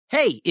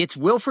Hey, it's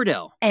Will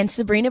Friedle. And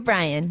Sabrina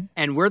Bryan.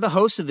 And we're the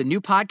hosts of the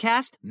new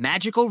podcast,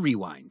 Magical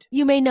Rewind.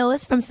 You may know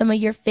us from some of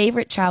your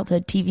favorite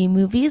childhood TV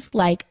movies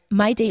like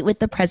My Date with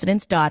the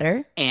President's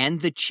Daughter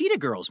and the Cheetah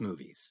Girls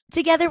movies.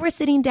 Together, we're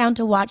sitting down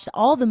to watch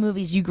all the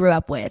movies you grew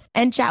up with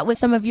and chat with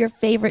some of your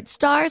favorite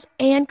stars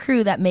and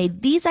crew that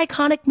made these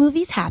iconic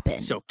movies happen.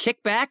 So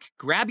kick back,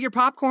 grab your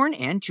popcorn,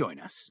 and join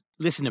us.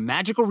 Listen to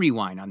Magical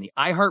Rewind on the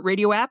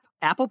iHeartRadio app,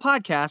 Apple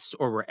Podcasts,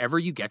 or wherever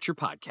you get your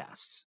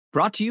podcasts.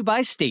 Brought to you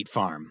by State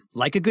Farm.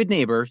 Like a good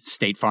neighbor,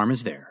 State Farm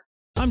is there.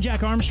 I'm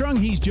Jack Armstrong.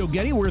 He's Joe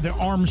Getty. We're the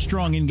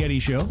Armstrong and Getty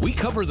Show. We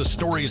cover the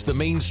stories the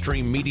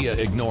mainstream media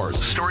ignores.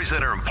 The stories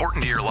that are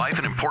important to your life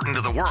and important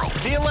to the world.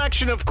 The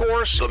election, of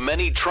course. The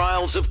many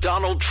trials of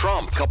Donald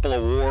Trump. Couple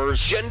of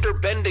wars.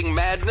 Gender-bending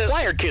madness.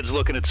 Why are kids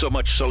looking at so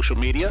much social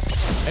media?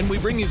 And we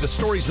bring you the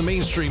stories the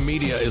mainstream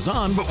media is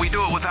on. But we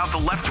do it without the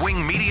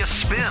left-wing media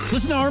spin.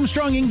 Listen to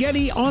Armstrong and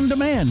Getty on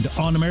demand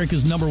on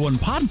America's #1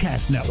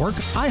 podcast network,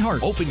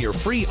 iHeart. Open your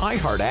free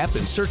iHeart app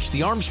and search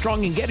The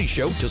Armstrong and Getty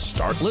Show to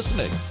start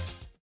listening.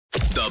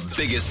 The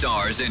biggest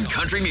stars in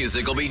country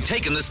music will be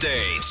taking the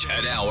stage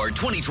at our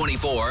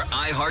 2024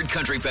 iHeart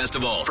Country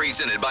Festival,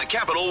 presented by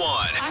Capital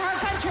One. iHeart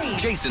Country.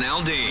 Jason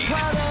Aldean.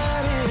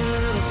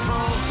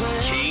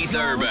 Keith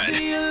Urban.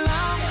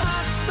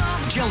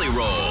 Jelly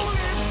Roll.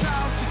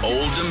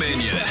 Old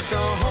Dominion.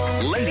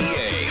 Lady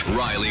A.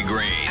 Riley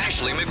Green.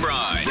 Ashley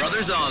McBride.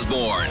 Brothers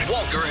Osborne.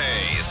 Walker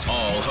Hayes.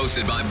 All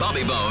hosted by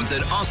Bobby Bones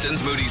at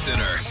Austin's Moody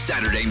Center.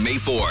 Saturday, May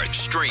 4th.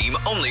 Stream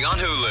only on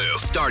Hulu.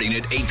 Starting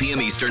at 8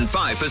 p.m. Eastern,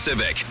 5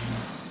 Pacific.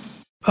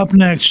 Up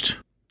next,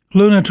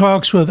 Luna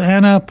talks with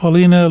Anna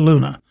Paulina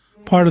Luna,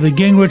 part of the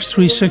Gingrich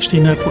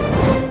 360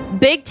 Network.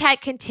 Big tech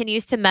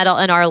continues to meddle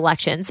in our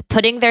elections,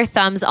 putting their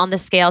thumbs on the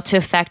scale to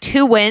affect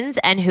who wins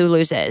and who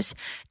loses.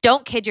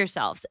 Don't kid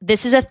yourselves.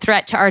 This is a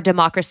threat to our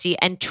democracy,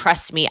 and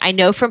trust me, I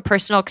know from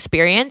personal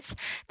experience,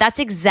 that's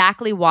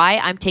exactly why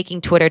I'm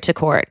taking Twitter to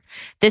court.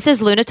 This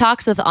is Luna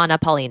Talks with Anna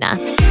Paulina.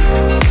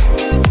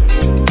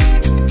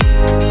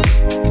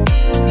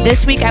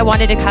 This week, I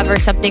wanted to cover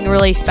something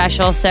really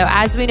special. So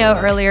as we know,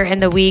 earlier in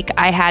the week,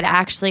 I had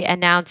actually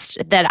announced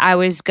that I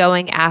was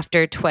going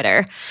after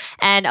Twitter.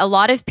 And a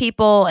lot of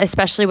people,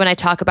 especially when I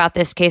talk about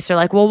this case, are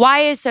like, well, why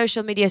is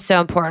social media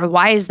so important?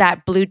 Why is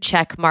that blue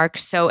check mark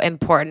so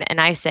important? And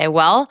I say,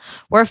 well,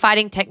 we're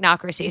fighting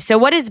technocracy. So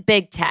what is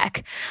big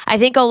tech? I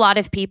think a lot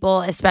of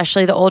people,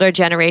 especially the older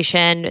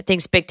generation,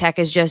 thinks big tech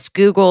is just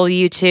Google,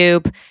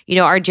 YouTube,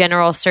 our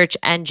general search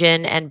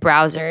engine and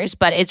browsers.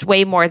 But it's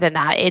way more than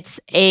that. It's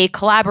a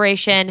collaboration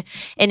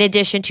in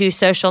addition to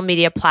social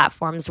media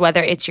platforms,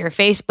 whether it's your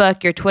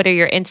Facebook, your Twitter,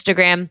 your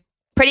Instagram.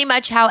 Pretty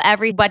much how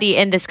everybody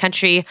in this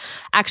country,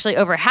 actually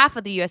over half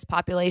of the U.S.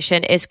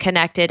 population, is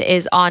connected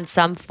is on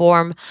some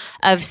form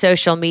of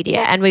social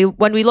media. And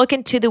when we look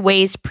into the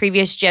ways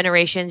previous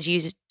generations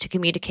used to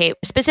communicate,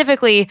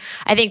 specifically,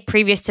 I think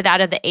previous to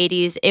that of the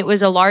 80s, it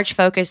was a large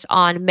focus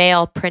on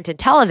mail, print, and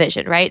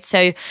television, right?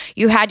 So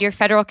you had your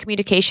Federal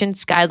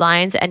Communications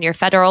Guidelines and your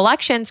Federal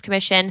Elections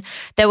Commission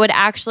that would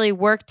actually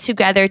work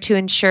together to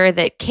ensure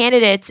that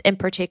candidates in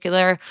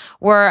particular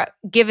were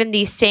given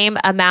the same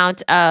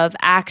amount of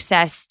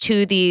access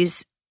to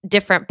these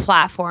different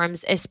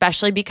platforms,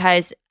 especially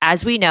because,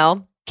 as we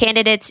know,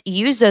 candidates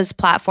use those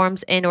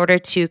platforms in order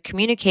to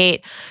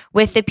communicate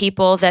with the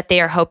people that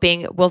they are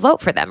hoping will vote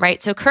for them,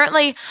 right? So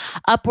currently,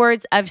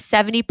 upwards of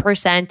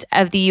 70%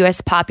 of the U.S.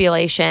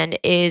 population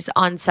is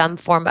on some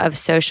form of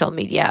social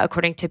media,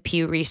 according to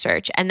Pew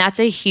Research. And that's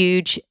a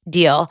huge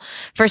deal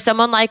for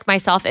someone like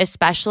myself,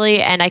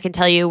 especially. And I can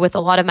tell you with a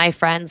lot of my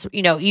friends,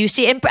 you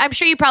see, and I'm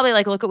sure you probably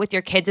look at with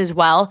your kids as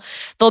well.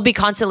 They'll be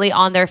constantly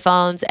on their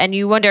phones and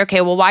you wonder,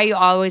 okay, well, why are you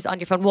always on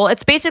your phone? Well,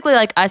 it's basically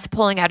like us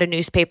pulling out a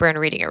newspaper and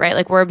reading it,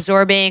 right? We're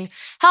absorbing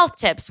health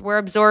tips, we're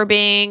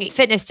absorbing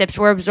fitness tips,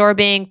 we're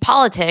absorbing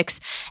politics.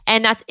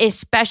 And that's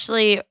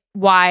especially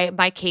why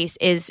my case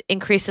is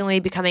increasingly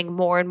becoming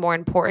more and more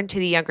important to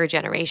the younger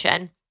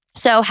generation.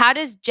 So how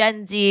does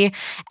Gen Z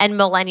and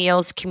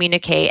millennials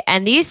communicate?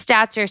 And these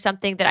stats are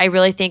something that I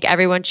really think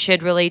everyone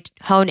should really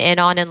hone in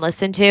on and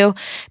listen to,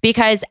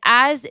 because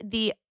as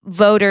the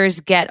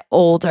voters get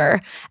older,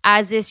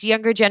 as this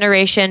younger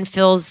generation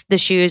fills the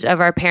shoes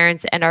of our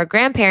parents and our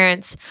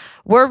grandparents,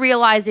 we're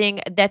realizing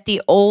that the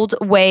old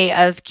way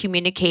of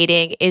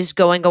communicating is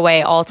going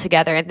away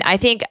altogether. And I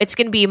think it's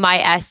going to be my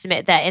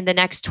estimate that in the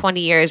next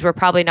 20 years, we're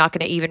probably not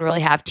going to even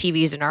really have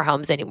TVs in our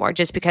homes anymore,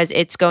 just because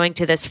it's going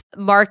to this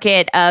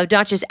market of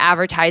not just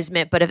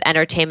advertisement, but of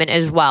entertainment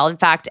as well. In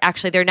fact,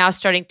 actually, they're now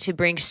starting to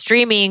bring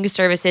streaming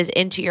services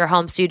into your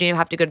home so you don't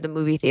have to go to the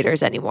movie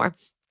theaters anymore.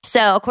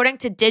 So according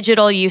to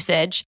digital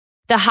usage,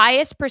 The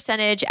highest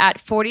percentage at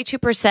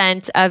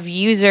 42% of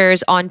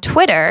users on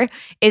Twitter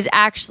is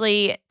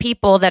actually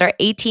people that are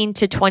 18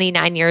 to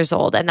 29 years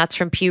old. And that's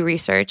from Pew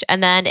Research.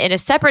 And then in a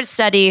separate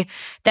study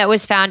that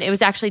was found, it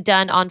was actually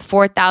done on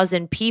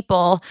 4,000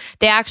 people.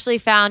 They actually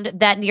found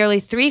that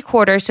nearly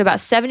 3/4, so about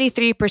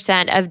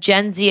 73% of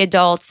Gen Z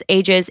adults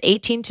ages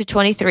 18 to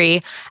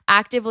 23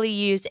 actively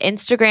use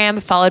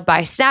Instagram, followed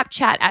by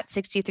Snapchat at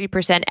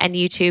 63% and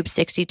YouTube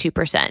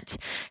 62%.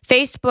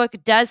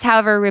 Facebook does,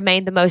 however,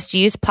 remain the most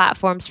used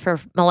platforms for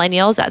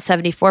millennials at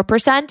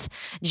 74%,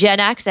 Gen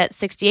X at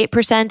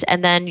 68%,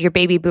 and then your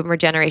baby boomer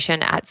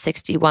generation at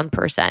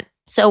 61%.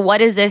 So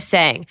what is this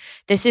saying?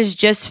 This is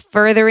just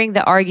furthering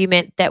the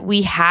argument that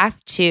we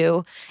have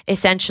to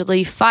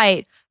essentially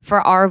fight for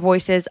our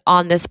voices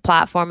on this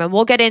platform. And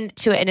we'll get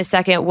into it in a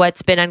second,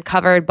 what's been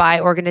uncovered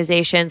by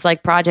organizations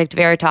like Project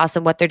Veritas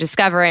and what they're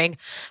discovering.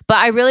 But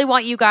I really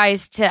want you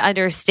guys to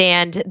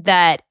understand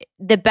that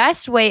the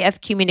best way of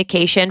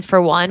communication,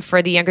 for one,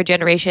 for the younger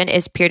generation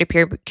is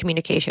peer-to-peer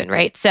communication,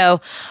 right?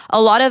 So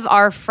a lot of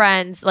our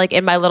friends, like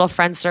in my little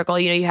friend circle,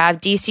 you have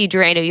DC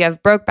Durano, you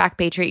have Brokeback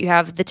Patriot, you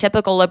have the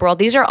typical liberal.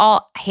 These are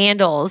all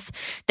handles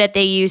that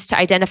they use to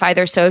identify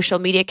their social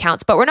media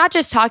accounts. But we're not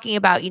just talking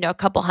about, a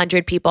couple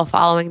hundred people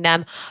following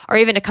them or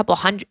even a couple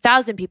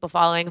 100,000 people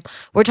following.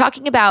 We're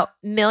talking about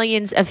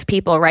millions of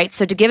people, right?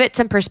 So to give it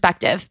some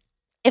perspective,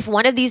 if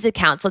one of these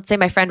accounts, let's say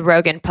my friend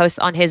Rogan posts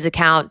on his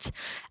account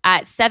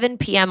at 7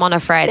 p.m. on a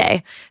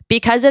Friday,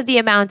 because of the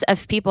amount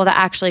of people that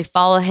actually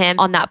follow him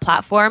on that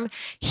platform,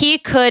 he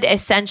could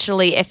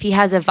essentially, if he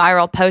has a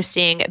viral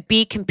posting,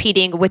 be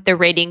competing with the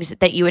ratings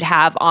that you would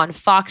have on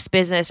Fox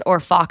Business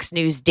or Fox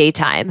News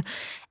Daytime.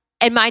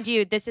 And mind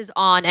you, this is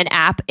on an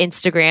app,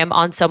 Instagram,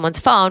 on someone's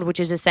phone,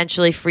 which is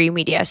essentially free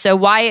media. So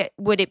why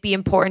would it be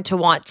important to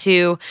want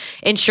to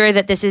ensure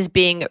that this is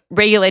being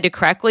regulated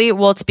correctly?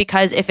 Well, it's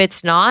because if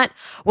it's not,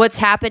 what's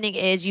happening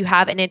is you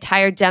have an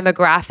entire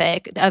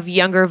demographic of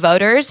younger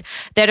voters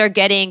that are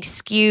getting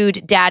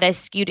skewed data,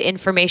 skewed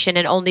information,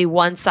 and only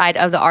one side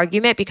of the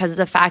argument because of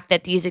the fact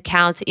that these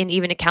accounts, and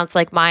even accounts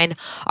like mine,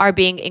 are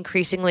being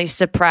increasingly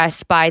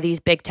suppressed by these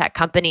big tech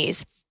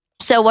companies.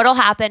 So what'll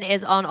happen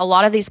is on a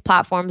lot of these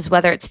platforms,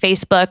 whether it's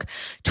Facebook,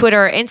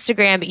 Twitter, or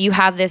Instagram, you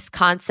have this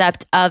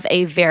concept of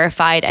a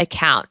verified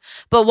account.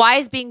 But why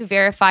is being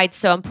verified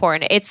so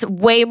important? It's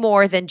way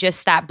more than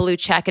just that blue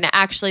check. And it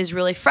actually is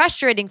really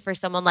frustrating for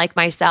someone like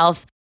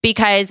myself,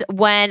 because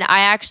when I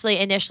actually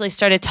initially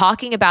started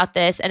talking about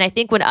this, and I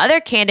think when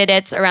other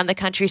candidates around the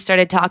country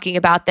started talking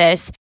about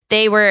this,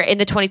 they were in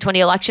the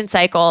 2020 election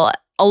cycle.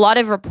 A lot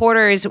of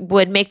reporters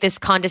would make this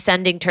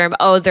condescending term,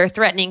 oh, they're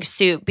threatening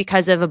suit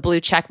because of a blue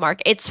check mark.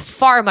 It's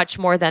far much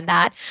more than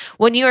that.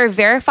 When you are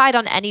verified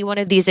on any one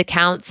of these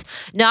accounts,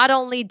 not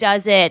only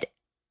does it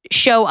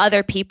show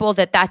other people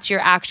that that's your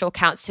actual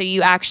account, so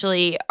you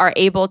actually are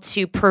able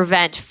to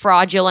prevent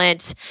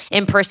fraudulent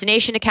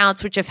impersonation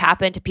accounts, which have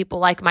happened to people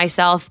like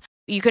myself.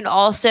 You can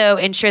also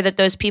ensure that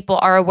those people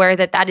are aware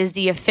that that is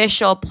the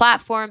official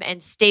platform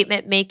and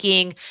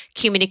statement-making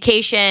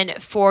communication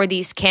for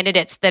these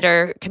candidates that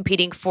are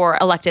competing for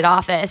elected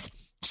office.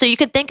 So you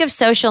could think of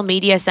social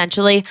media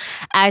essentially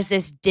as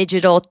this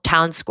digital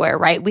town square,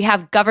 right? We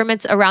have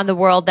governments around the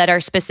world that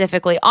are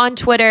specifically on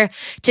Twitter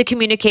to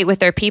communicate with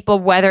their people,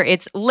 whether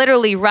it's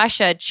literally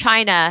Russia,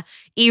 China,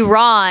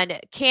 Iran,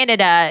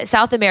 Canada,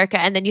 South America,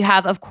 and then you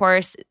have, of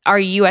course, our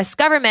U.S.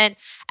 government,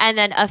 and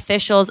then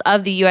officials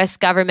of the U.S.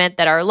 government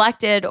that are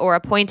elected or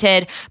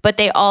appointed, but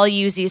they all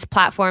use these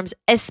platforms,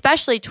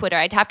 especially Twitter.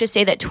 I'd have to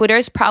say that Twitter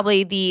is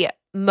probably the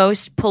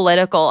most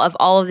political of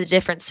all of the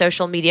different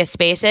social media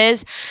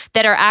spaces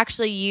that are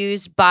actually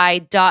used by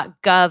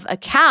 .gov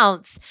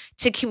accounts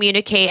to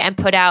communicate and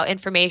put out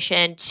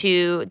information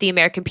to the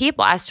American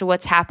people as to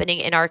what's happening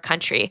in our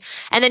country.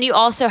 And then you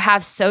also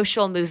have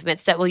social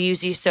movements that will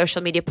use these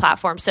social media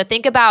platforms. So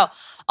think about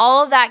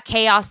all of that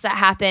chaos that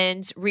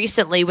happened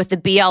recently with the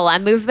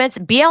BLM movements.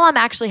 BLM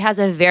actually has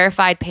a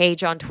verified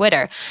page on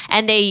Twitter,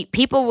 and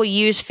people will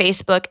use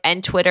Facebook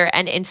and Twitter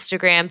and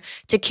Instagram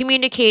to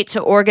communicate, to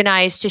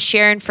organize, to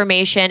share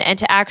information, and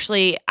to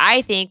actually,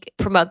 I think,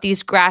 promote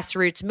these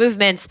grassroots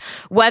movements.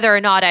 Whether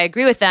or not I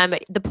agree with them,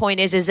 the point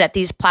is that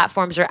these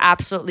platforms are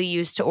absolutely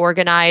used to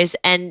organize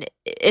and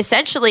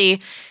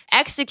essentially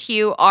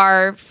execute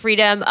our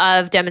freedom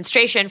of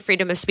demonstration,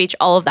 freedom of speech,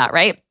 all of that,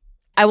 right?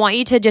 I want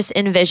you to just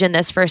envision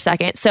this for a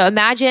second. So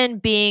imagine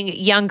being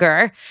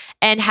younger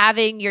and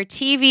having your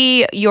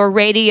TV, your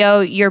radio,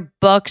 your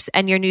books,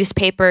 and your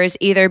newspapers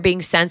either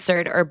being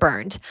censored or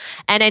burned.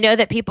 And I know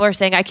that people are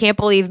saying, I can't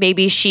believe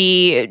maybe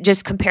she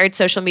just compared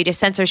social media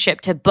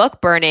censorship to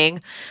book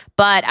burning.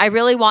 But I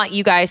really want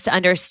you guys to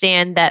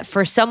understand that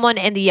for someone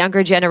in the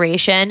younger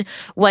generation,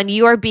 when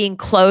you are being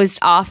closed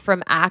off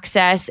from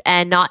access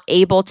and not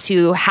able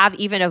to have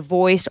even a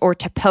voice or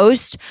to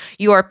post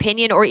your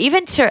opinion or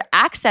even to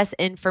access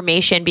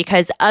information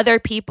because other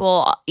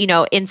people,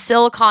 in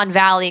Silicon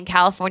Valley in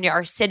California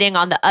are sitting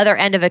on the other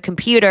end of a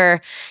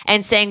computer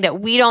and saying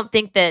that we don't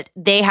think that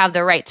they have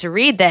the right to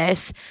read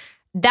this,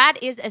 that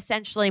is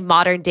essentially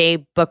modern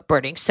day book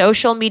burning.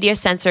 Social media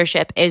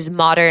censorship is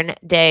modern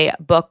day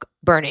book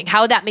burning.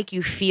 How would that make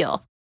you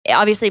feel? It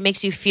obviously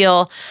makes you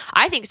feel,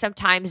 I think,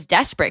 sometimes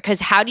desperate,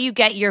 because how do you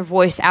get your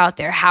voice out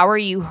there? How are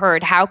you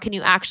heard? How can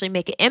you actually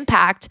make an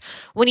impact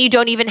when you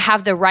don't even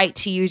have the right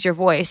to use your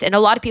voice? And a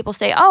lot of people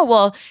say, oh,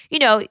 well,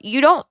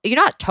 you're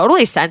not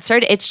totally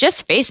censored. It's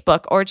just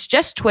Facebook, or it's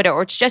just Twitter,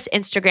 or it's just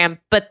Instagram.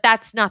 But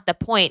that's not the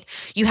point.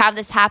 You have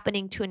this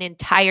happening to an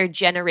entire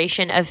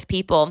generation of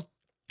people,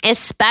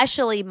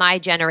 especially my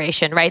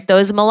generation, right?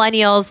 Those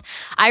millennials.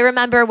 I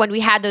remember when we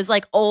had those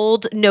like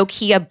old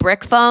Nokia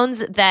brick phones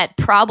that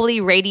probably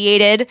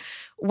radiated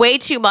way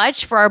too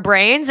much for our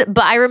brains,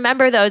 but I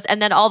remember those.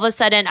 And then all of a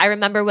sudden, I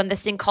remember when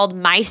this thing called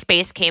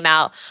MySpace came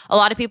out. A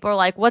lot of people are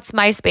like, what's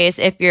MySpace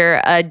if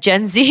you're a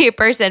Gen Z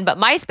person? But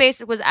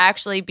MySpace was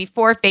actually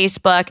before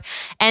Facebook.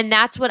 And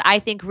that's what I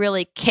think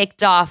really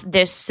kicked off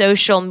this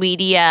social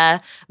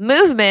media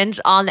movement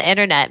on the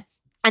internet.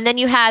 And then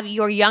you have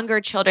your younger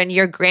children,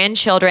 your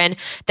grandchildren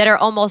that are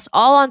almost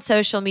all on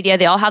social media.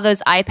 They all have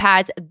those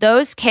iPads.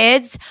 Those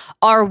kids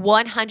are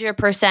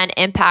 100%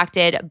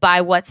 impacted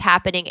by what's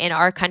happening in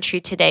our country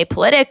today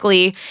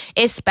politically,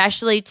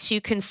 especially to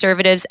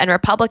conservatives and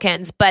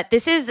Republicans. But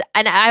this is,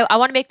 and I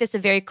want to make this a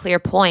very clear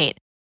point.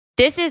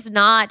 This is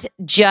not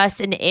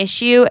just an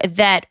issue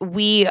that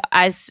we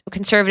as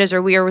conservatives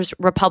or we as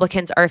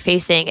Republicans are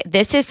facing.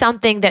 This is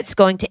something that's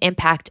going to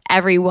impact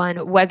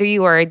everyone, whether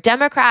you are a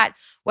Democrat,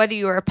 whether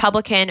you're a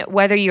Republican,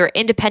 whether you're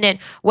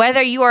independent,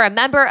 whether you are a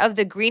member of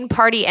the Green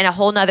Party in a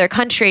whole nother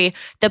country.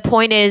 The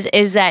point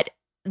is that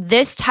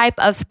this type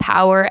of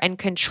power and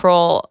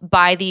control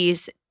by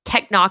these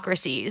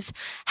technocracies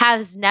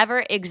has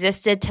never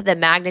existed to the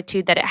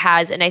magnitude that it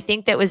has. And I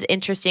think that was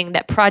interesting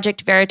that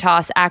Project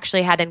Veritas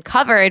actually had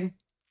uncovered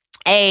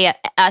a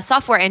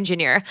software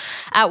engineer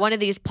at one of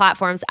these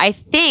platforms. I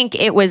think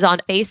it was on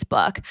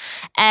Facebook,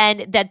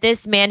 and that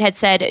this man had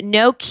said,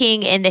 no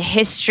king in the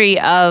history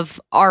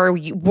of our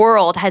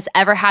world has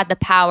ever had the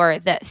power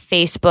that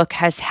Facebook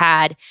has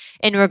had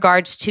in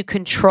regards to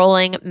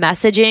controlling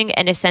messaging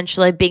and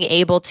essentially being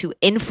able to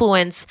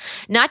influence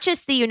not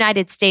just the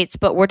United States,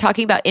 but we're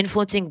talking about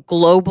influencing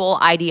global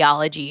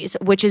ideologies,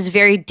 which is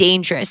very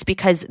dangerous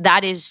because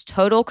that is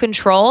total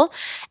control.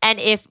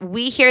 And if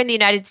we here in the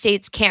United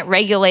States can't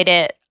regulate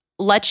it,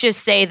 let's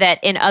just say that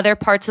in other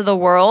parts of the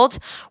world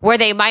where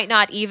they might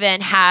not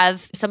even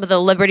have some of the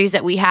liberties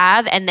that we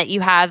have, and that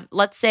you have,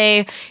 let's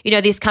say,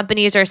 these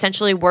companies are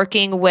essentially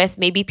working with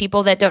maybe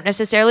people that don't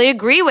necessarily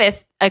agree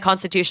with a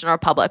constitutional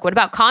republic. What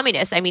about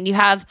communists? I mean, you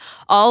have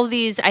all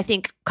these, I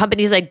think,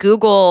 companies like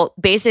Google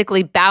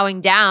basically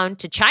bowing down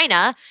to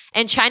China,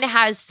 and China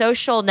has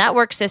social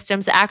network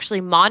systems that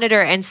actually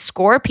monitor and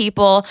score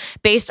people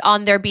based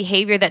on their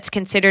behavior that's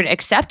considered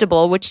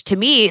acceptable, which to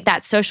me,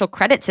 that social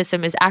credit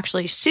system is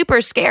actually super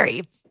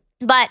scary.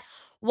 But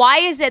why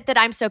is it that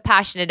I'm so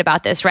passionate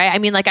about this, right? I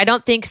mean, I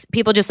don't think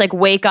people just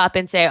wake up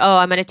and say, oh,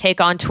 I'm going to take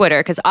on Twitter,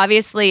 because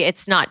obviously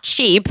it's not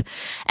cheap.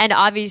 And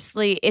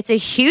obviously it's a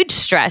huge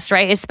stress,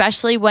 right?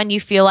 Especially when you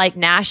feel like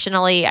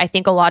nationally, I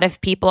think a lot of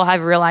people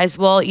have realized,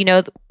 well,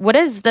 what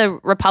has the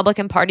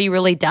Republican Party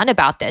really done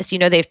about this?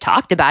 They've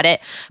talked about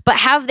it, but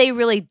have they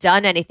really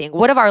done anything?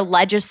 What have our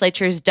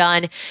legislatures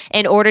done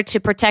in order to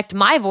protect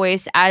my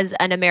voice as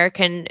an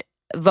American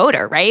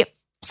voter, right?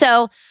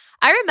 So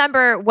I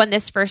remember when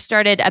this first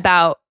started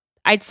about,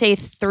 I'd say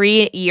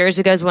 3 years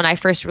ago is when I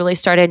first really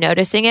started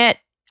noticing it.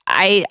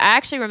 I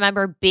actually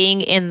remember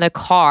being in the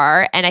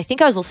car, and I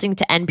think I was listening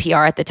to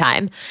NPR at the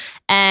time,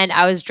 and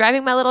I was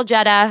driving my little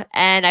Jetta,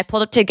 and I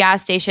pulled up to a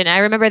gas station. And I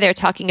remember they were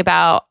talking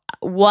about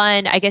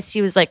one, I guess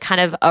he was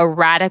kind of a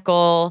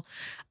radical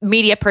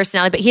media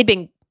personality, but he had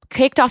been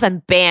kicked off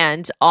and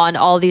banned on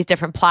all these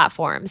different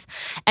platforms.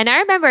 And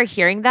I remember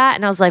hearing that,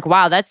 and I was like,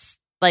 wow, that's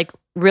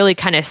really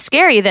kind of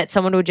scary that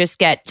someone would just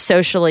get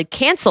socially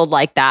canceled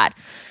like that.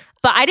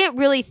 But I didn't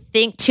really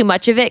think too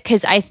much of it,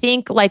 because I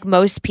think like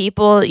most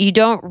people, you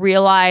don't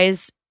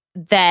realize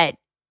that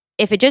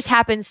if it just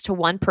happens to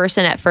one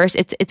person at first,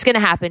 it's going to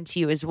happen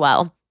to you as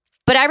well.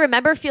 But I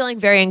remember feeling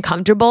very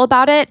uncomfortable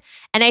about it.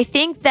 And I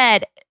think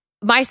that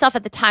myself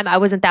at the time, I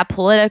wasn't that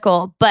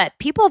political, but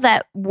people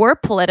that were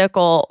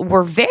political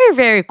were very,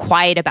 very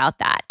quiet about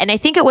that. And I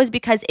think it was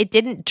because it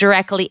didn't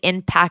directly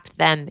impact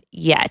them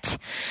yet.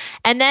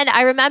 And then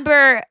I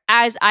remember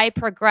as I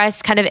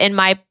progressed kind of in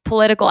my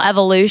political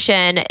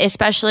evolution,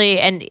 especially,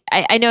 and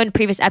I know in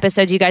previous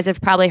episodes, you guys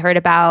have probably heard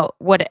about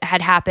what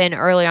had happened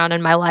early on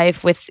in my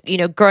life with,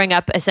 growing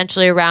up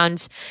essentially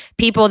around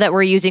people that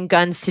were using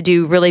guns to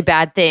do really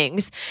bad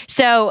things.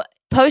 So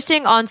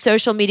posting on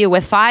social media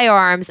with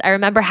firearms, I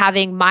remember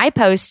having my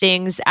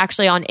postings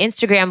actually on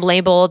Instagram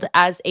labeled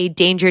as a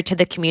danger to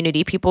the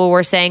community. People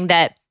were saying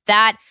that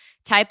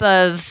type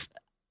of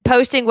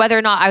posting, whether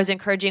or not I was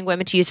encouraging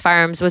women to use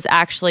firearms, was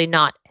actually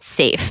not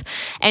safe.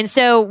 And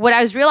so what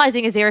I was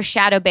realizing is they were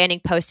shadow banning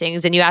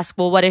postings. And you ask,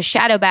 well, what is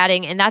shadow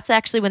banning? And that's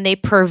actually when they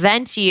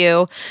prevent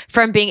you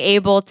from being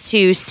able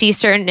to see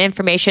certain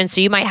information.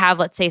 So you might have,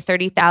 let's say,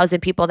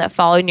 30,000 people that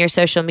follow in your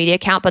social media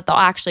account, but they'll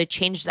actually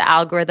change the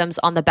algorithms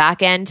on the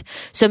back end.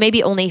 So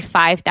maybe only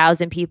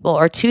 5,000 people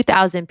or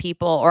 2,000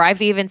 people, or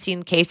I've even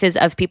seen cases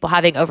of people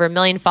having over 1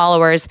 million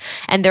followers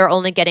and they're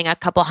only getting a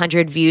couple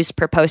hundred views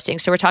per posting.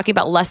 So we're talking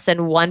about less than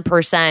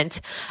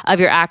 1% of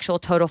your actual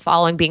total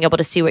following being able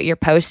to see what you're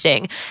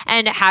posting.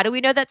 And how do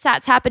we know that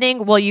that's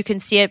happening? Well, you can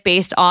see it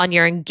based on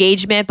your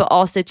engagement, but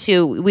also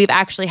too, we've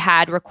actually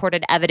had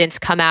recorded evidence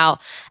come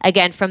out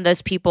again from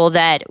those people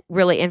that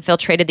really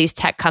infiltrated these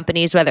tech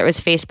companies, whether it was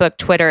Facebook,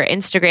 Twitter,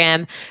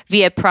 Instagram,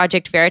 via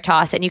Project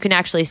Veritas, and you can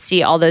actually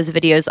see all those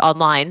videos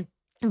online.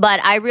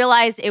 But I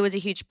realized it was a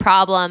huge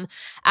problem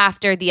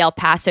after the El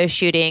Paso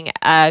shooting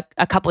a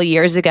couple of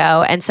years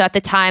ago. And so at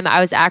the time,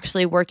 I was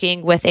actually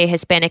working with a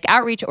Hispanic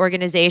outreach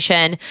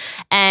organization,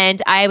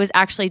 and I was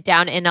actually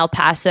down in El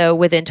Paso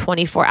within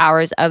 24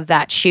 hours of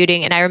that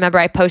shooting. And I remember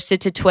I posted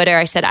to Twitter,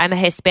 I said, I'm a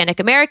Hispanic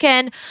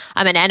American,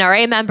 I'm an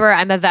NRA member,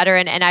 I'm a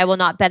veteran, and I will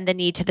not bend the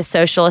knee to the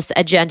socialist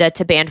agenda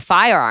to ban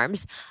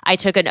firearms. I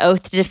took an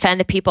oath to defend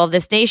the people of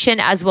this nation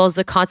as well as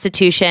the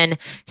Constitution.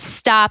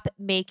 Stop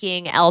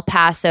making El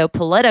Paso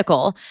political.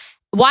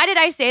 Why did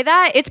I say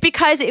that? It's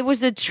because it was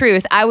the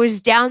truth. I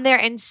was down there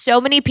and so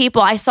many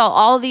people, I saw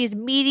all these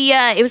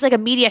media, it was like a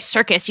media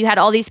circus. You had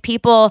all these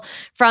people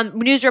from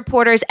news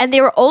reporters and they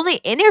were only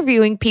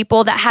interviewing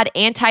people that had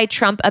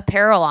anti-Trump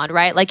apparel on,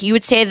 right? Like you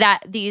would say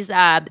that these,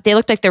 they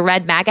looked like the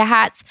red MAGA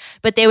hats,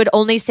 but they would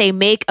only say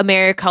make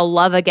America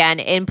love again,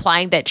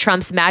 implying that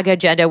Trump's MAGA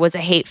agenda was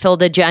a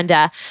hate-filled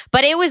agenda.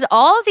 But it was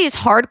all of these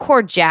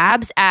hardcore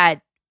jabs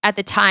at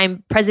the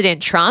time,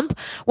 President Trump,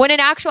 when in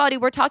actuality,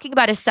 we're talking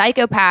about a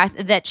psychopath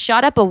that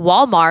shot up a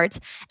Walmart,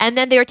 and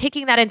then they were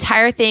taking that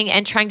entire thing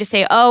and trying to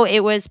say, oh,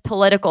 it was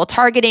political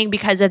targeting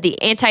because of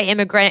the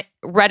anti-immigrant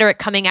rhetoric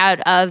coming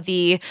out of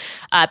the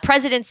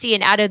presidency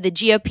and out of the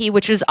GOP,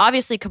 which was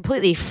obviously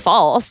completely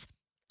false.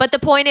 But the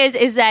point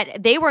is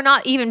that they were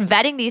not even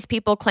vetting these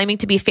people claiming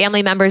to be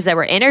family members that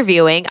were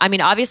interviewing. I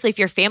mean, obviously, if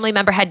your family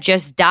member had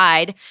just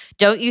died,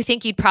 don't you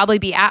think you'd probably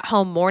be at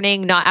home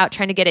mourning, not out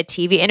trying to get a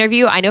TV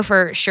interview? I know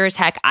for sure as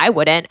heck I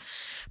wouldn't.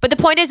 But the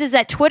point is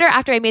that Twitter,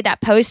 after I made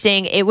that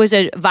posting, it was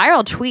a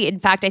viral tweet. In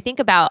fact, I think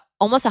about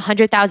almost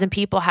 100,000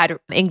 people had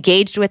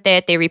engaged with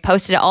it. They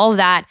reposted it, all of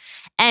that.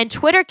 And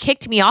Twitter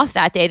kicked me off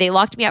that day. They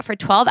locked me out for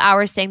 12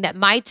 hours saying that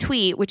my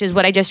tweet, which is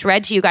what I just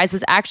read to you guys,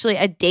 was actually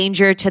a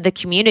danger to the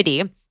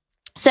community.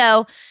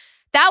 So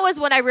that was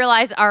when I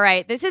realized, all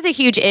right, this is a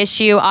huge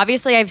issue.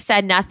 Obviously, I've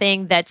said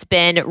nothing that's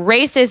been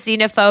racist,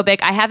 xenophobic.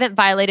 I haven't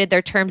violated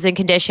their terms and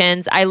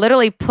conditions. I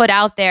literally put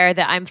out there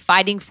that I'm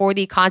fighting for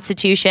the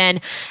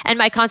Constitution and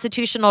my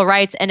constitutional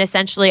rights, and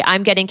essentially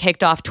I'm getting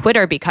kicked off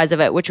Twitter because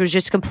of it, which was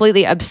just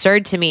completely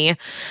absurd to me.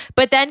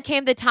 But then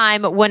came the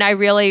time when I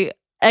really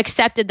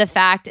accepted the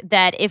fact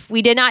that if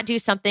we did not do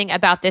something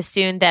about this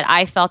soon, that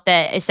I felt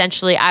that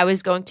essentially I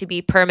was going to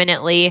be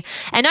permanently,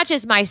 and not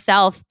just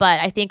myself,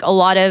 but I think a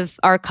lot of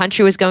our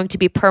country was going to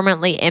be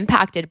permanently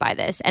impacted by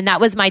this. And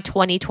that was my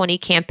 2020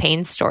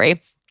 campaign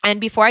story. And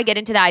before I get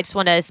into that, I just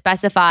want to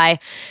specify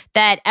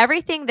that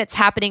everything that's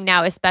happening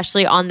now,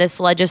 especially on this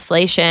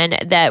legislation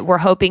that we're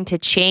hoping to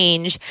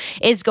change,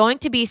 is going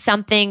to be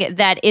something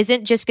that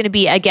isn't just going to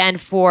be, again,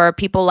 for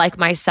people like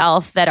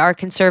myself that are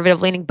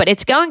conservative leaning, but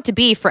it's going to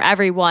be for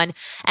everyone.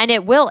 And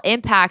it will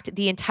impact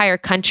the entire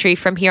country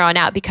from here on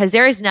out, because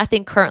there is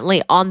nothing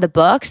currently on the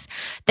books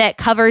that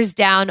covers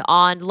down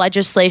on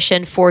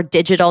legislation for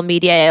digital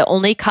media. It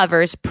only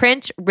covers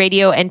print,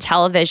 radio, and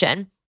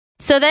television.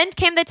 So then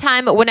came the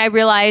time when I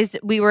realized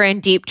we were in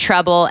deep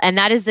trouble, and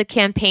that is the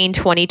campaign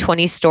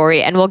 2020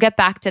 story. And we'll get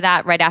back to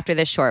that right after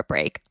this short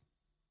break.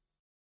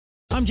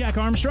 I'm Jack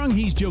Armstrong.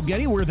 He's Joe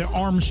Getty. We're the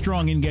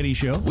Armstrong and Getty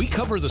Show. We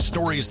cover the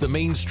stories the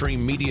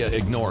mainstream media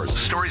ignores.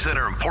 Stories that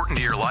are important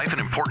to your life and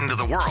important to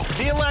the world.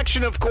 The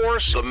election, of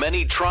course. The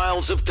many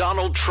trials of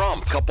Donald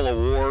Trump. Couple of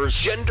wars.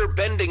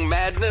 Gender-bending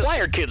madness. Why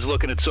are kids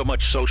looking at so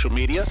much social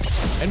media?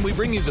 And we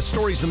bring you the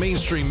stories the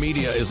mainstream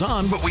media is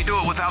on, But we do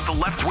it without the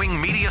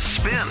left-wing media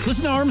spin.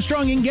 Listen to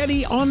Armstrong and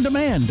Getty on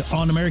demand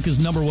on America's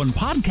 #1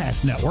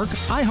 podcast network,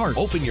 iHeart.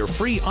 Open your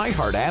free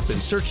iHeart app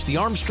and search The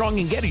Armstrong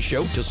and Getty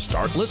Show to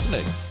start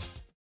listening.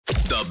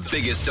 The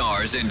biggest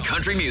stars in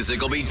country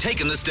music will be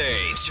taking the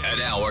stage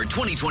at our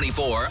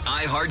 2024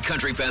 iHeart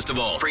Country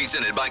Festival,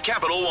 presented by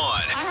Capital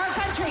One.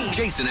 iHeart Country.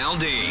 Jason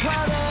Aldean,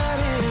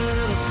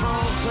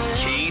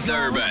 Keith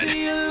Urban,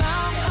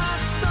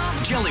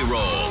 Jelly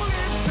Roll,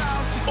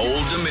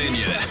 Old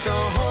Dominion,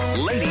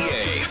 Lady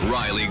A,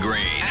 Riley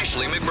Green,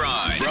 Ashley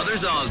McBride,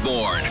 Brothers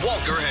Osborne,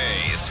 Walker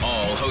Hayes.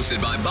 All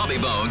hosted by Bobby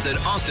Bones at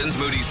Austin's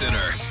Moody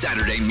Center.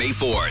 Saturday, May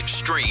 4th.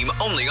 Stream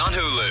only on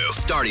Hulu.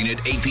 Starting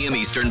at 8 p.m.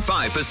 Eastern,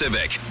 5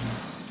 Pacific.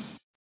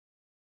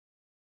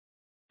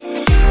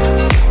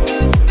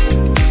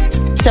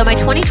 So my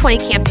 2020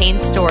 campaign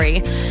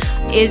story,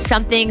 is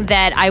something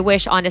that I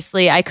wish,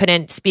 honestly, I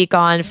couldn't speak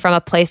on from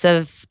a place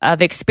of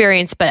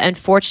experience. But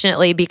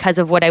unfortunately, because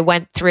of what I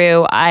went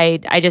through, I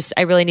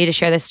really need to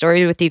share this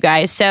story with you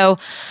guys. So,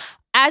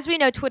 as we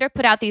know, Twitter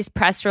put out these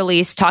press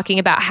releases talking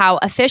about how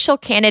official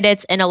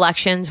candidates in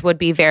elections would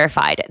be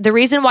verified. The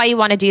reason why you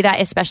want to do that,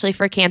 especially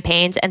for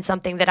campaigns, and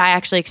something that I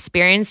actually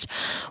experienced,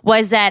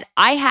 was that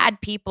I had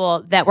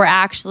people that were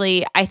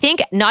actually, I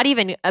think, not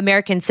even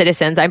American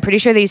citizens. I'm pretty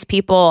sure these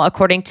people,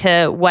 according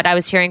to what I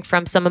was hearing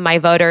from some of my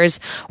voters,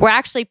 were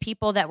actually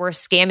people that were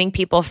scamming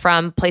people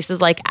from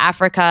places like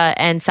Africa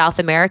and South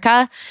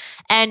America.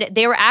 And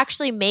they were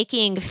actually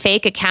making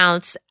fake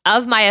accounts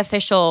of my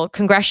official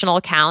congressional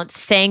accounts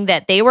saying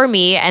that they were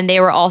me, and they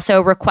were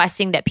also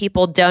requesting that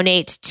people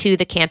donate to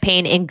the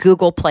campaign in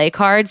Google Play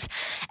cards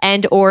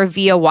and or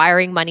via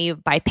wiring money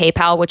by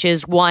PayPal, which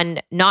is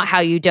not how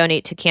you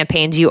donate to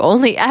campaigns. You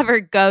only ever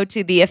go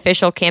to the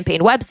official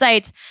campaign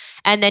website,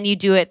 and then you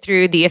do it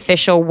through the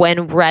official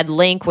Win Red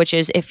link, which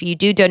is, if you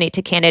do donate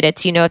to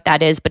candidates, you know what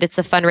that is, but it's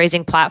a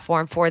fundraising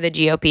platform for the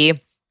GOP.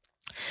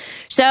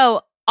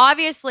 So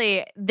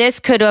obviously, this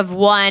could have,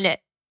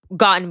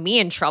 gotten me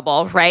in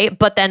trouble, right?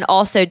 But then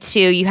also,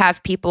 two, you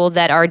have people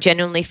that are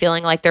genuinely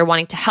feeling like they're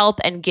wanting to help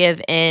and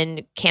give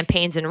in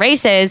campaigns and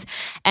races,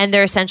 and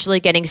they're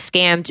essentially getting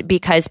scammed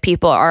because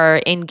people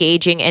are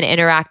engaging and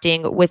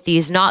interacting with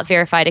these not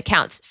verified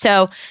accounts.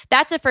 So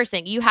that's the first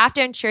thing. You have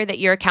to ensure that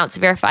your account's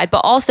verified. But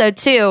also,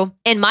 two,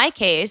 in my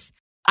case,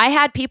 I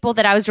had people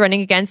that I was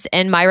running against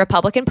in my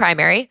Republican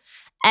primary.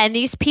 And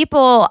these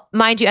people,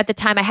 mind you, at the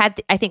time I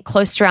had, I think,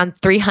 close to around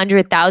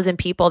 300,000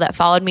 people that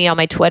followed me on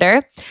my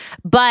Twitter.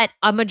 But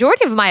a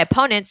majority of my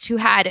opponents who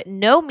had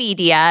no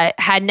media,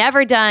 had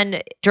never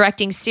done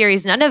directing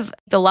series, none of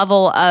the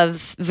level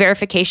of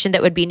verification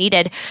that would be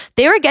needed,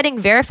 they were getting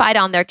verified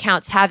on their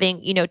accounts,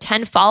 having,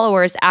 10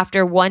 followers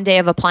after one day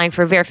of applying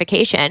for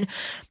verification.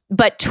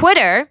 But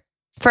Twitter,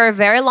 for a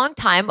very long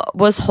time,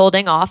 was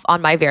holding off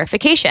on my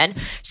verification.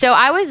 So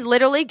I was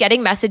literally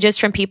getting messages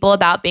from people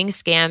about being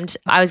scammed.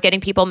 I was getting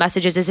people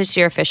messages, is this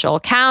your official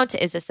account?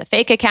 Is this a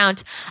fake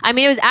account? I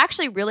mean, it was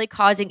actually really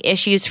causing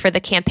issues for the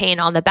campaign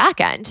on the back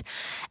end.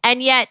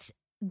 And yet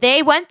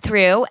they went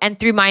through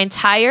my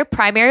entire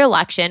primary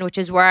election, which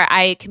is where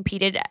I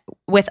competed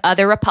with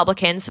other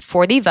Republicans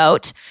for the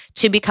vote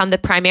to become the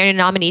primary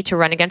nominee to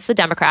run against the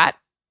Democrat.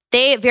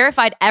 They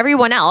verified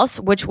everyone else,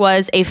 which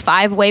was a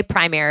 5-way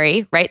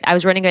primary, right? I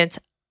was running against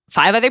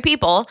 5 other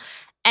people,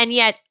 and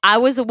yet I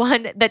was the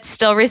one that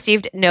still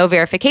received no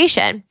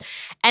verification.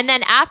 And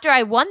then after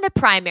I won the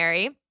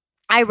primary,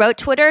 I wrote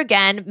Twitter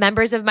again.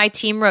 Members of my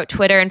team wrote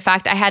Twitter. In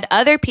fact, I had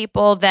other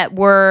people that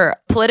were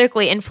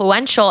politically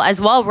influential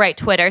as well write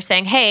Twitter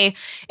saying, hey,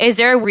 is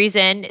there a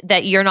reason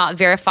that you're not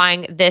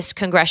verifying this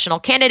congressional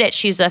candidate?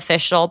 She's the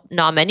official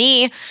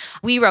nominee.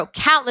 We wrote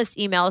countless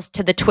emails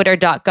to the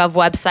twitter.gov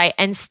website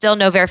and still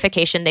no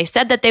verification. They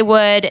said that they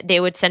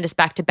would send us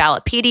back to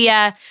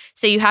Ballotpedia.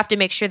 So you have to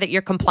make sure that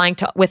you're complying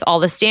with all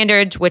the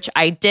standards, which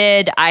I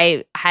did.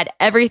 I had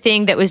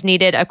everything that was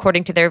needed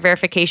according to their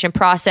verification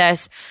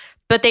process,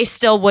 but they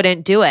still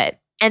wouldn't do it.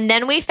 And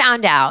then we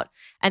found out,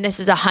 and this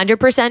is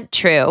 100%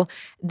 true,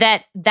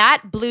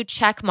 that blue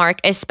check mark,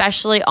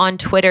 especially on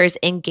Twitter's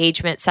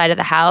engagement side of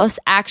the house,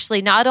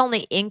 actually not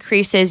only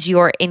increases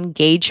your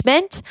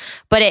engagement,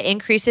 but it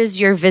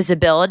increases your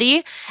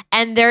visibility.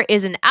 And there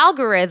is an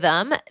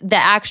algorithm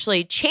that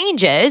actually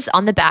changes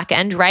on the back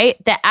end,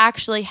 right? That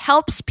actually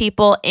helps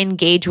people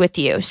engage with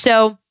you.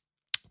 So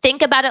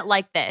think about it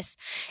like this.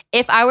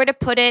 If I were to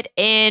put it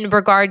in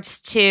regards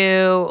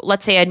to,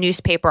 let's say, a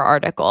newspaper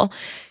article,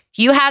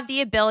 you have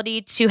the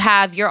ability to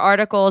have your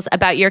articles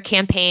about your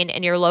campaign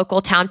in your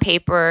local town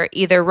paper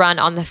either run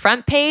on the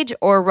front page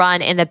or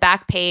run in the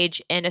back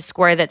page in a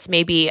square that's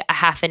maybe a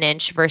half an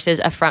inch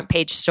versus a front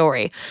page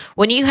story.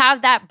 When you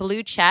have that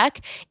blue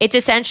check, it's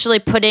essentially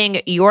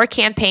putting your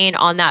campaign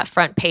on that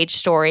front page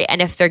story. And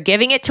if they're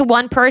giving it to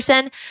one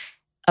person,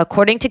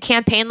 according to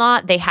campaign law,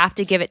 they have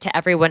to give it to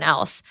everyone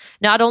else.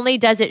 Not only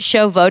does it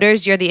show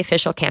voters you're the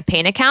official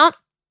campaign account,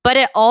 but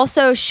it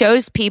also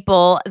shows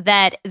people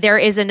that there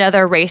is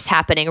another race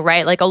happening,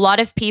 right? Like a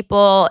lot of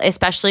people,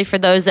 especially for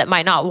those that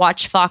might not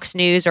watch Fox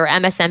News or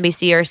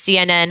MSNBC or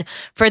CNN,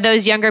 for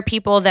those younger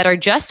people that are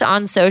just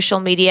on social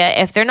media,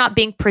 if they're not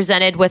being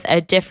presented with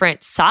a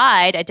different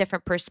side, a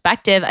different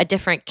perspective, a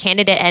different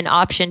candidate and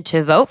option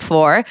to vote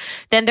for,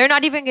 then they're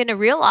not even going to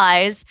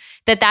realize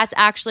that that's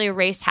actually a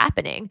race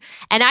happening.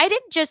 And I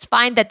didn't just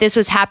find that this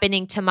was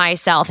happening to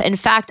myself. In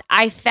fact,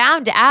 I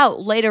found out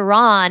later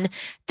on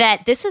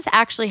that this was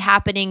actually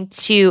happening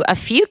to a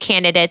few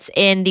candidates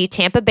in the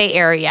Tampa Bay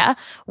area,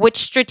 which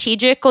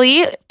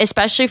strategically,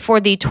 especially for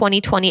the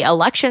 2020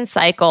 election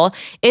cycle,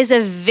 is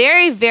a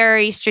very,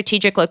 very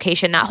strategic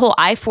location. That whole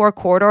I-4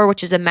 corridor,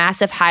 which is a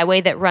massive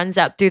highway that runs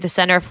up through the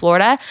center of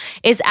Florida,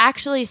 is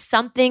actually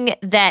something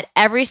that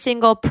every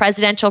single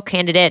presidential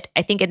candidate,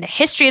 I think in the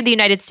history of the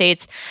United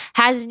States,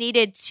 has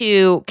needed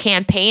to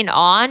campaign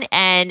on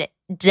and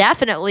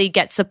definitely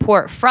get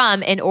support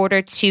from in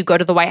order to go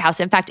to the White House.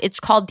 In fact, it's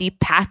called the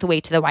pathway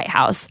to the White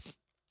House.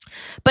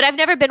 But I've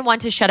never been one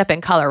to shut up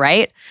in color,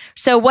 right?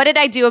 So what did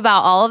I do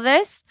about all of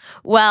this?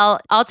 Well,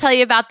 I'll tell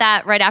you about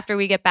that right after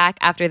we get back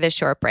after this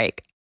short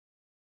break.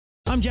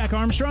 I'm Jack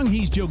Armstrong.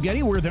 He's Joe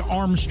Getty. We're the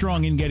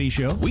Armstrong and Getty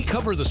Show. We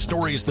cover the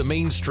stories the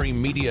mainstream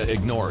media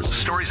ignores.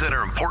 Stories that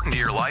are important to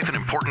your life and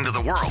important to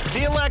the world.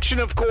 The election,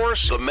 of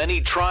course. The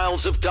many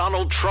trials of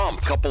Donald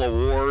Trump. Couple of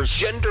wars.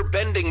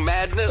 Gender-bending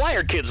madness. Why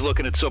are kids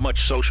looking at so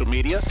much social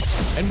media?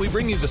 And we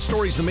bring you the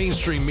stories the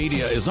mainstream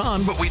media is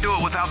on, But we do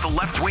it without the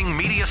left-wing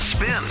media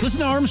spin.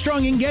 Listen to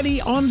Armstrong and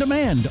Getty on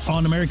demand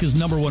on America's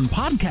 #1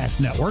 podcast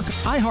network,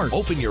 iHeart.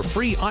 open your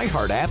free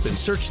iHeart app and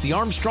search The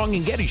Armstrong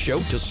and Getty Show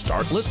to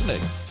start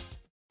listening.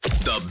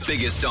 The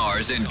biggest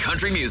stars in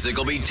country music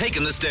will be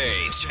taking the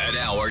stage at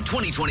our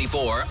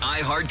 2024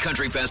 iHeart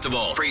Country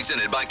Festival,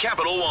 presented by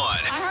Capital One.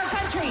 iHeart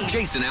Country.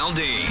 Jason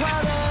Aldean,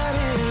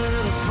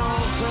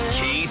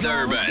 Keith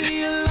Urban,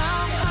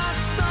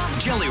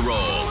 Jelly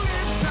Roll,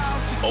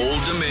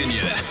 Old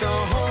Dominion,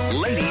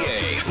 Lady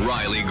A,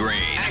 Riley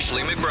Green,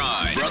 Ashley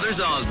McBride,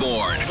 Brothers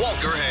Osborne,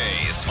 Walker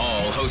Hayes.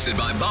 All hosted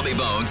by Bobby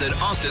Bones at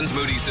Austin's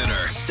Moody Center.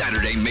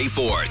 Saturday, May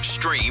 4th.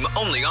 Stream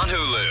only on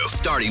Hulu.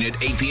 Starting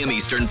at 8 p.m.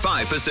 Eastern,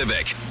 5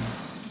 Pacific.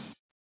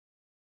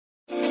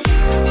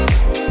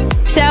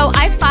 So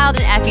I filed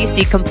an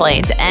FEC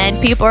complaint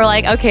and people are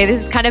like, okay,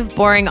 this is kind of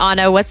boring,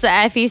 Anna. What's the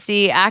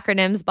FEC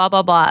acronyms, blah,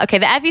 blah, blah. Okay,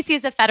 the FEC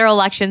is the Federal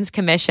Elections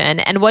Commission.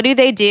 And what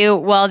do?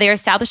 Well, they were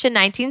established in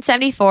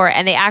 1974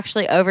 and they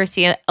actually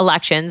oversee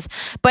elections.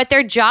 But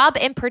their job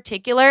in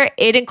particular,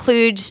 it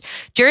includes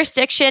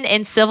jurisdiction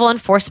in civil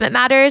enforcement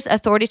matters,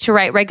 authority to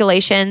write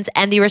regulations,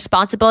 and the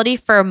responsibility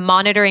for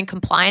monitoring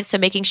compliance, so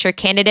making sure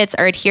candidates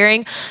are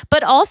adhering,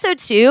 but also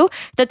too,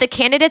 that the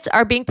candidates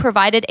are being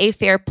provided a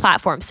fair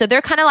platform. So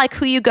they're kind of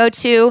like who you go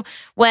to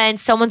when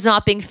someone's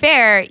not being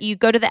fair. You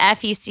go to the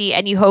FEC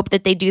and you hope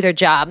that they do their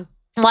job.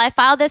 Well, I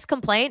filed this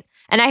complaint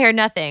and I heard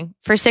nothing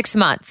for 6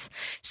 months.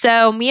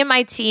 So me and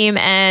my team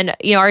and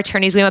our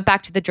attorneys, we went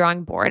back to the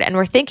drawing board and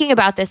we're thinking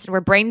about this and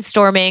we're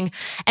brainstorming.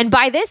 And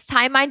by this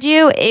time, mind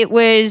you, it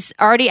was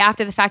already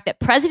after the fact that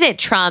President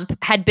Trump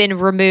had been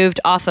removed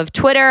off of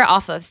Twitter,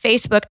 off of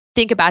Facebook.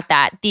 Think about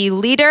that. The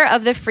leader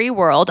of the free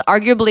world,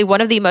 arguably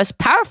one of the most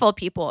powerful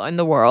people in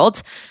the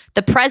world,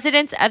 the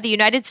president of the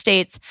United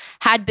States,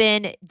 had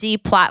been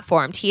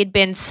deplatformed. He had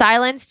been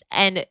silenced.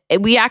 And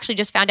we actually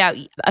just found out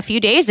a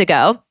few days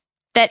ago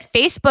that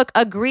Facebook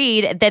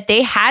agreed that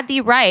they had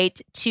the right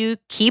to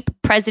keep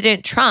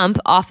President Trump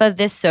off of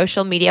this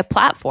social media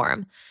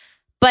platform.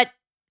 But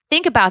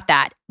think about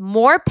that.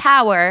 More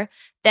power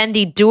than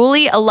the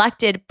duly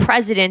elected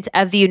president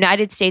of the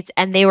United States,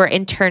 and they were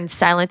in turn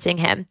silencing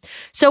him.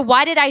 So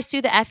why did I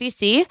sue the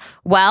FEC?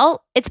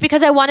 Well, it's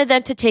because I wanted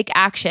them to take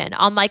action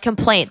on my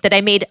complaint that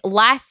I made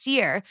last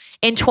year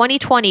in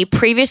 2020,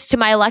 previous to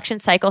my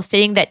election cycle,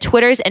 stating that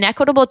Twitter's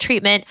inequitable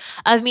treatment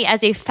of me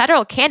as a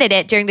federal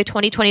candidate during the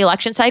 2020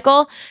 election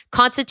cycle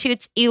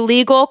constitutes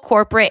illegal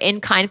corporate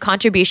in-kind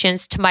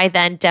contributions to my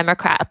then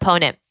Democrat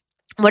opponent.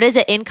 What is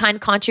an in-kind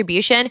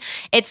contribution?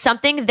 It's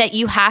something that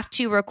you have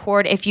to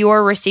record if you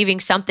are receiving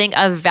something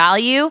of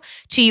value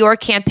to your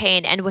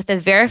campaign. And with a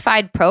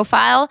verified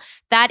profile,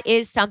 that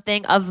is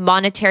something of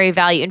monetary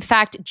value. In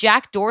fact,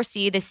 Jack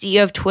Dorsey, the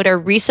CEO of Twitter,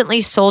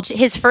 recently sold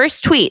his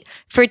first tweet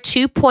for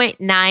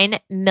 $2.9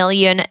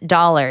 million.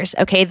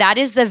 Okay, that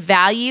is the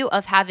value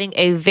of having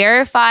a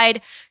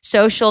verified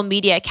social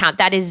media account.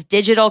 That is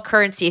digital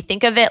currency.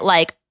 Think of it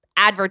like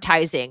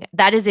advertising.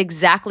 That is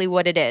exactly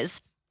what it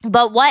is.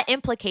 But what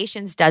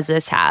implications does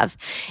this have?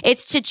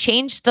 It's to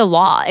change the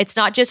law. It's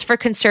not just for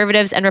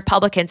conservatives and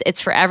Republicans. It's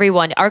for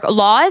everyone. Our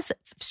laws,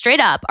 straight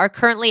up, are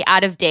currently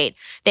out of date.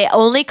 They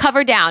only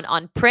cover down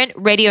on print,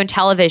 radio, and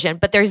television,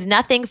 but there's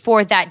nothing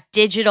for that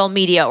digital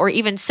media or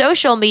even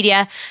social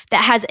media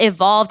that has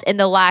evolved in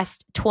the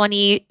last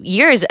 20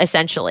 years,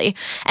 essentially.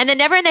 And then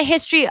never in the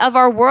history of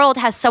our world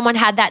has someone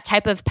had that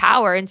type of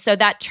power. And so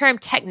that term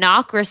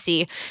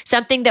technocracy,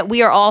 something that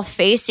we are all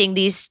facing,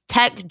 these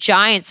tech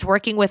giants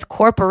working with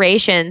corporations,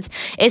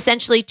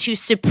 essentially to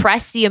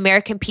suppress the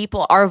American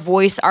people, our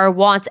voice, our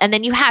wants. And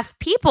then you have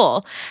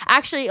people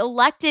actually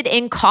elected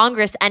in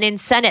Congress and in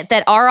Senate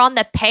that are on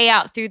the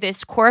payout through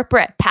this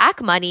corporate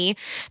PAC money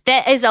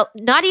that is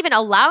not even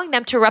allowing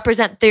them to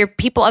represent their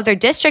people of their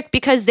district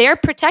because they're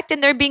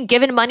protected. They're being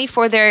given money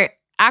for their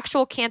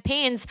actual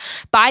campaigns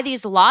by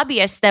these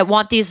lobbyists that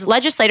want these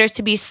legislators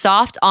to be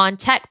soft on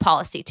tech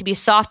policy, to be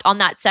soft on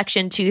that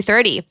Section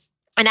 230.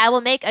 And I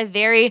will make a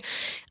very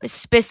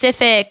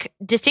specific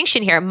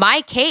distinction here.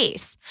 My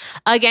case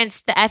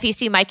against the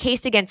FEC, my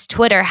case against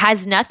Twitter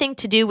has nothing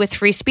to do with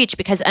free speech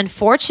because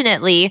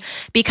unfortunately,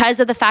 because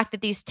of the fact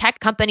that these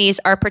tech companies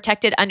are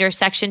protected under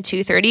Section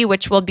 230,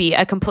 which will be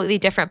a completely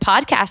different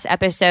podcast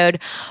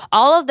episode,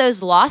 all of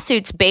those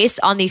lawsuits based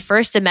on the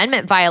First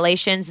Amendment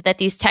violations that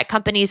these tech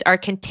companies are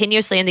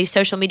continuously and these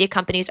social media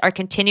companies are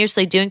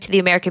continuously doing to the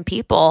American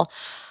people,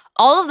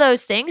 all of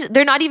those things,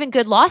 they're not even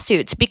good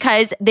lawsuits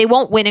because they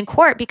won't win in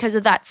court because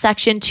of that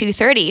Section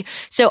 230.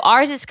 So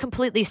ours is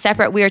completely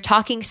separate. We are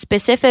talking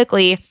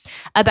specifically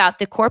about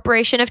the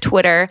corporation of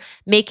Twitter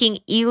making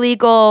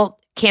illegal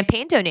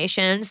campaign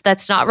donations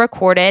that's not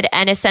recorded.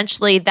 And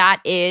essentially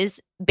that is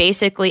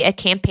basically a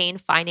campaign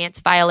finance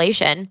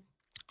violation.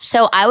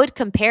 So I would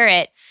compare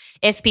it.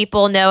 If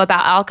people know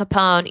about Al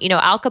Capone,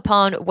 Al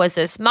Capone was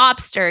this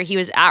mobster. He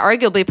was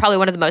arguably probably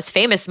one of the most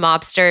famous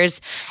mobsters.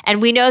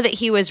 And we know that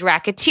he was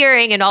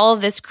racketeering and all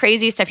of this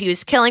crazy stuff. He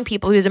was killing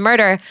people. He was a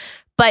murderer.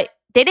 But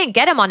they didn't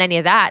get him on any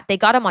of that. They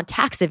got him on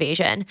tax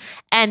evasion.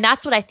 And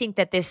that's what I think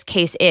that this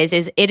case is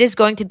it is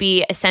going to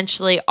be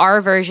essentially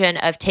our version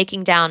of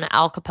taking down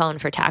Al Capone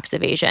for tax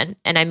evasion.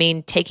 And I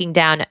mean taking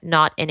down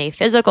not in a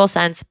physical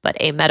sense, but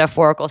a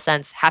metaphorical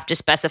sense. Have to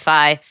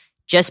specify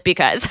just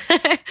because.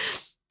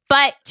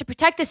 But to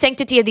protect the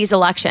sanctity of these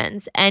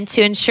elections and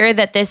to ensure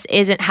that this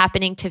isn't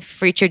happening to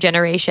future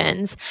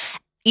generations,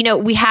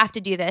 we have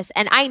to do this.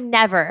 And I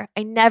never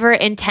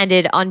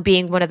intended on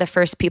being one of the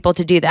first people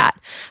to do that.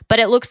 But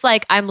it looks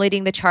like I'm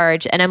leading the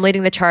charge, and I'm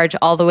leading the charge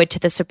all the way to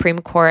the Supreme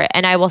Court.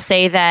 And I will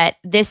say that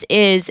this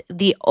is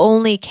the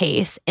only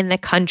case in the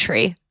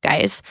country,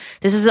 guys.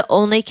 This is the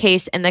only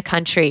case in the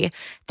country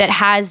that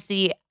has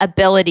the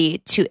ability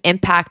to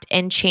impact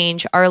and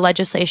change our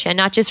legislation,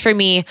 not just for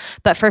me,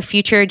 but for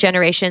future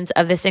generations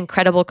of this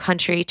incredible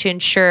country, to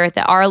ensure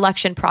that our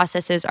election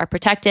processes are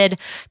protected,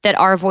 that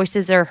our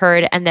voices are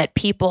heard, and that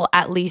people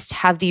at least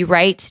have the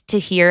right to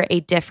hear a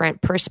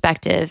different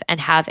perspective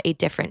and have a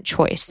different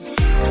choice.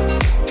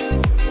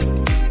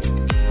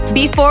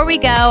 Before we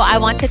go, I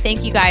want to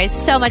thank you guys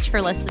so much for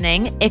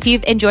listening. If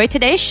you've enjoyed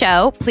today's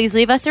show, please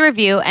leave us a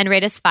review and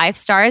rate us 5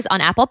 stars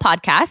on Apple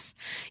Podcasts.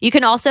 You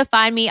can also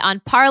find me on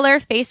Parler,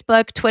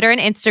 Facebook, Twitter,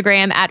 and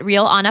Instagram at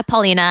Real Anna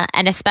Paulina.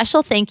 And a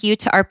special thank you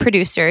to our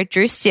producer,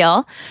 Drew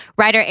Steele,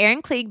 writer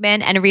Aaron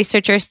Kliegman, and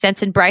researcher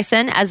Stenson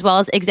Bryson, as well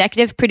as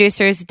executive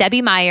producers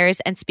Debbie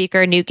Myers and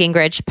speaker Newt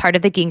Gingrich, part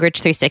of the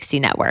Gingrich 360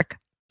 Network.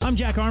 I'm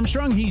Jack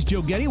Armstrong. He's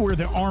Joe Getty. We're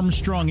the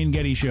Armstrong and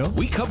Getty Show.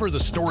 We cover the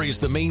stories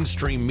the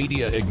mainstream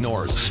media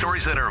ignores.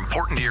 Stories that are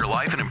important to your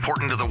life and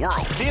important to the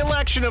world. The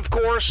election, of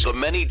course. The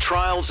many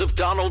trials of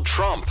Donald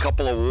Trump.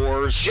 Couple of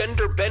wars.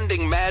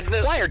 Gender-bending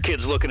madness. Why are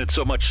kids looking at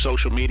so much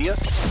social media?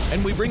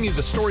 And we bring you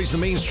the stories the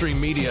mainstream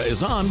media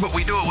is on, But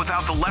we do it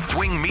without the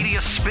left-wing media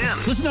spin.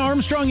 Listen to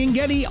Armstrong and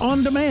Getty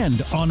on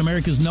demand on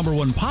America's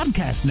 #1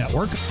 podcast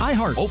network,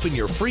 iHeart. Open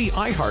your free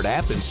iHeart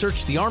app and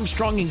search The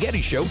Armstrong and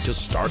Getty Show to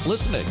start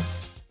listening.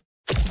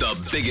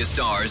 The biggest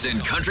stars in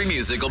country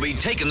music will be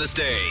taking the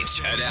stage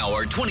at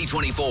our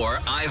 2024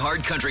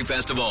 iHeart Country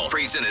Festival,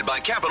 presented by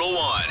Capital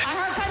One.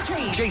 iHeart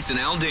Country. Jason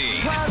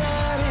Aldean,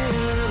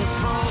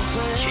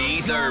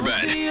 Keith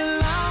Urban,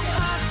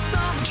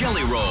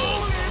 Jelly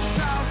Roll,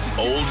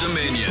 Old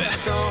Dominion,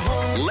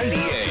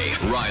 Lady A,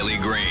 Riley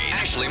Green,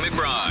 Ashley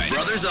McBride,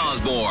 Brothers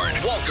Osborne,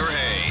 Walker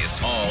Hayes.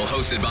 All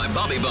hosted by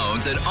Bobby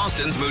Bones at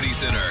Austin's Moody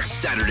Center.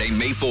 Saturday,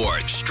 May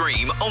 4th.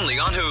 Stream only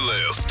on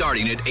Hulu.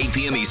 Starting at 8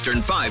 p.m.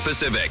 Eastern, 5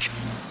 Pacific.